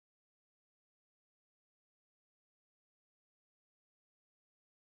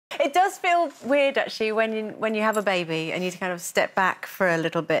It does feel weird, actually, when you have a baby and you kind of step back for a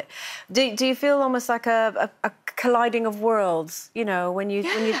little bit. Do you feel almost like a colliding of worlds, you know, when you're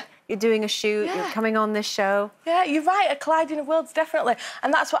doing a shoot, you're coming on this show? Yeah, you're right, a colliding of worlds, definitely.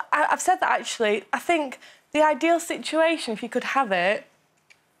 And that's what... I've said that, actually. I think the ideal situation, if you could have it,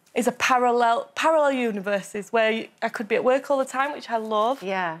 is a parallel universes where I could be at work all the time, which I love,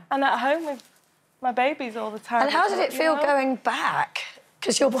 and at home with my babies all the time. And how did it feel going back?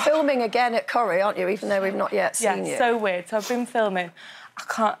 Because you're filming again at Corrie, aren't you, even though we've not yet seen you? Yeah, so weird. So I've been filming.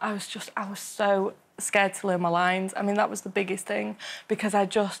 I was so scared to learn my lines. I mean, that was the biggest thing, because I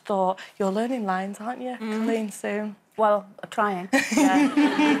just thought, you're learning lines, aren't you, Colleen, soon? Well, I'm trying.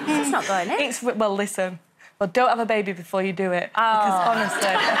 It's not going in. Well, listen. Well, don't have a baby before you do it. Because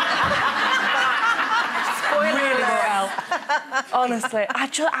honestly... really won't help. Honestly,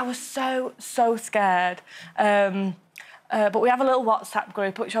 I was so scared. But we have a little WhatsApp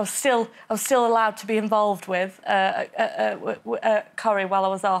group, which I was still allowed to be involved with Corrie while I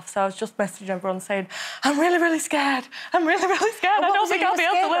was off. So I was just messaging everyone saying, I'm really scared. I'm really scared. I don't think I'll be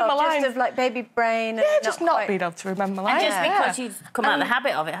able to learn my lines. Just of, like, baby brain? And just not being able to remember lines. And just because you've come out of the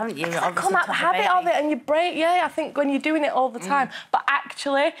habit of it, haven't you? Come out of the habit of it, and your brain, I think when you're doing it all the time. But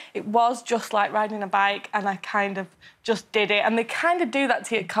actually, it was just like riding a bike, and I kind of just did it. And they kind of do that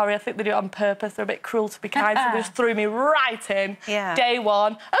to you at Corrie. I think they do it on purpose. They're a bit cruel to be kind, so they just threw me right in. Day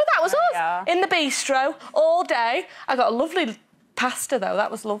one. Oh, that was us. In the bistro all day. I got a lovely pasta, though. That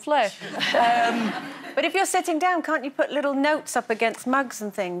was lovely. But if you're sitting down, can't you put little notes up against mugs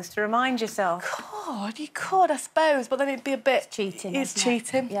and things to remind yourself? You could, I suppose, but then it'd be a bit... It's cheating, It's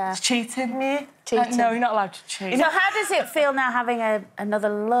cheating. Yeah. It's cheating. Yeah. Cheating. No, you're not allowed to cheat. So how does it feel now having another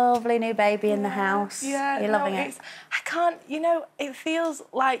lovely new baby in the house? Yeah, You're loving it? I can't... You know, it feels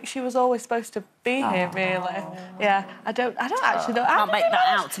like she was always supposed to be here, really. Yeah, I don't actually know. I can't make that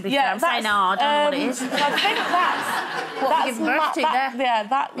out, to be fair. I'm saying, I don't know what it is. I think that's...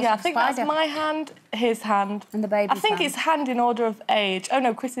 I think that's my hand, his hand. And the baby's I think it's hand in order of age. Oh,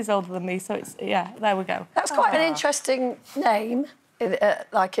 no, Chris is older than me, so it's... Yeah, there we go. That's quite an interesting name,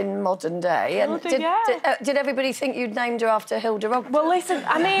 like in modern day. Hilda, and did everybody think you'd named her after Hilda Ogden? Well, listen,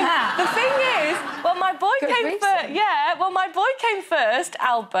 I mean, the thing is, well, my boy came first. Yeah, well, my boy came first,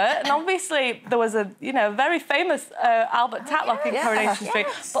 Albert, and obviously there was a, very famous Albert Tatlock in Coronation Street,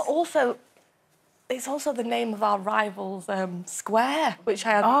 but also... It's also the name of our rival's square, which I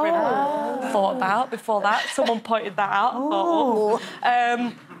hadn't really thought about before that. Someone pointed that out.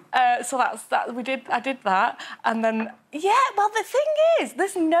 So that's that. I did that, and then well, the thing is,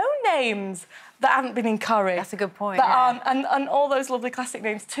 there's no names that haven't been in Corrie. That's a good point. That aren't, and all those lovely classic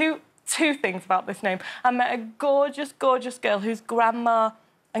names. Two things about this name. I met a gorgeous girl whose grandma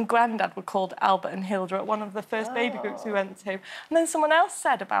and granddad were called Albert and Hilda at one of the first baby groups we went to. And then someone else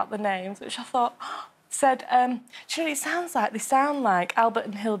said about the names, which I thought, do you know what it sounds like? They sound like Albert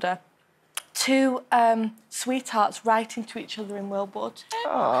and Hilda, two sweethearts writing to each other in World War II.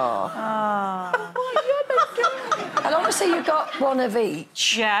 And obviously you've got one of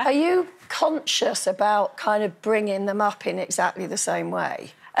each. Yeah. Are you conscious about kind of bringing them up in exactly the same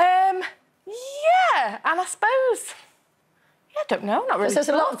way? Yeah, and I suppose... I don't know, not really. Because there's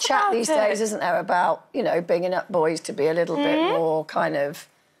a lot of chat these days, isn't there, about, bringing up boys to be a little bit more kind of,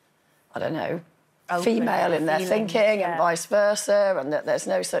 I don't know, female in their thinking and vice versa, and that there's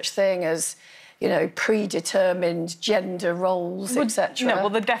no such thing as, predetermined gender roles, etc. No, well,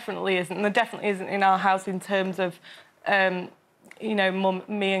 there definitely isn't. There definitely isn't in our house in terms of,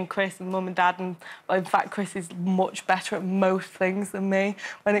 me and Chris and Mum and Dad, and in fact, Chris is much better at most things than me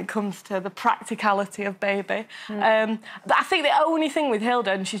when it comes to the practicality of baby. But I think the only thing with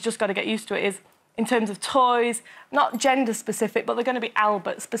Hilda, and she's just got to get used to it, is in terms of toys, not gender-specific, but they're going to be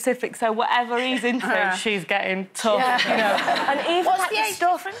Albert-specific, so whatever he's into, she's getting tough, And even what's the age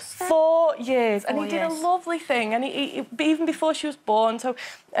difference? 4 years, and he did a lovely thing, and he even before she was born, so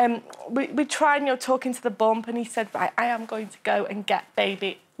we tried, talking to the bump, and he said, right, I am going to go and get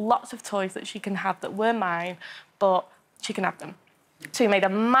baby lots of toys that she can have that were mine, but she can have them. So he made a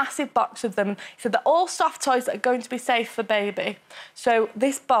massive box of them. He said they're all soft toys that are going to be safe for baby. So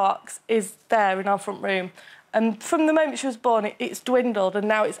this box is there in our front room. And from the moment she was born, it's dwindled and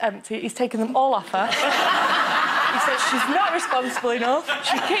now it's empty. He's taken them all off her. He said she's not responsible enough.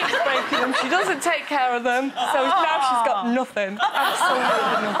 She keeps breaking them. She doesn't take care of them. So now she's got nothing.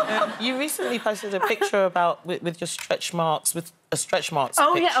 Absolutely nothing. You recently posted a picture with your stretch marks, with a stretch marks.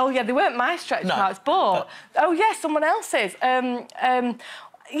 Oh yeah, they weren't my stretch marks, but oh yeah, someone else's. Yeah,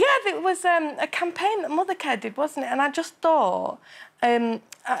 there was a campaign that Mothercare did, wasn't it? And I just thought,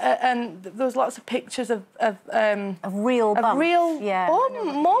 and there was lots of pictures of real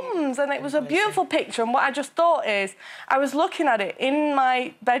mums, and it was a beautiful picture. And what I just thought is, I was looking at it in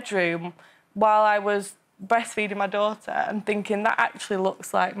my bedroom while I was breastfeeding my daughter and thinking that actually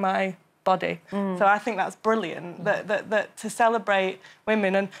looks like my body. So I think that's brilliant, that to celebrate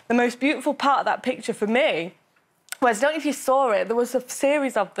women. And the most beautiful part of that picture for me was, I don't know if you saw it, there was a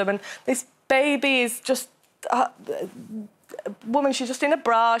series of them, and this baby is just... woman, she's just in a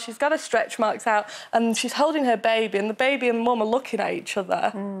bra, she's got her stretch marks out, and she's holding her baby, and the baby and mum are looking at each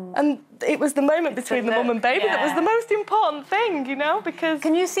other. And it was the moment between the mum and baby that was the most important thing, you know, because...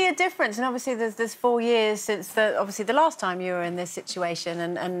 Can you see a difference? And obviously there's 4 years since the last time you were in this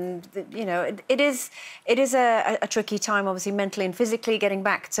situation, and you know, it is a tricky time, obviously, mentally and physically, getting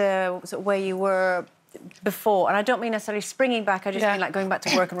back to sort of where you were before. And I don't mean necessarily springing back, I just mean like going back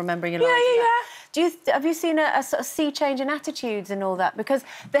to work and remembering your life. Have you seen a sort of sea change in attitudes and all that? Because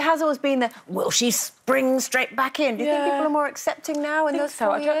there has always been the, will she spring straight back in? Do you think people are more accepting now in those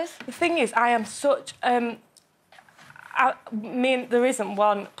 4 years? The thing is, I am such... there isn't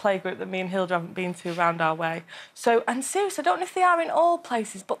one playgroup that me and Hilda haven't been to around our way. So, and seriously, I don't know if they are in all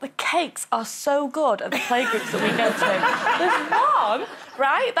places, but the cakes are so good at the playgroups that we go to. There's one,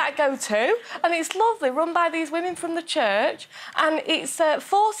 right, that I go to, and it's lovely, run by these women from the church, and it's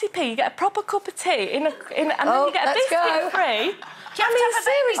 40p. You get a proper cup of tea, and then you get a biscuit free. Do you have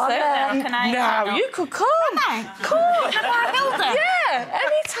seriously? No, you could come. Come. Yeah,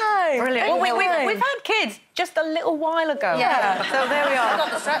 anytime. Brilliant. Well, we've had kids just a little while ago. Yeah. So there we are.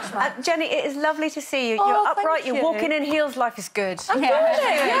 Jennie, it is lovely to see you. You're upright, you're walking in heels, life is good. I'm good.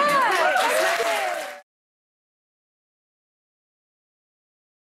 Yeah.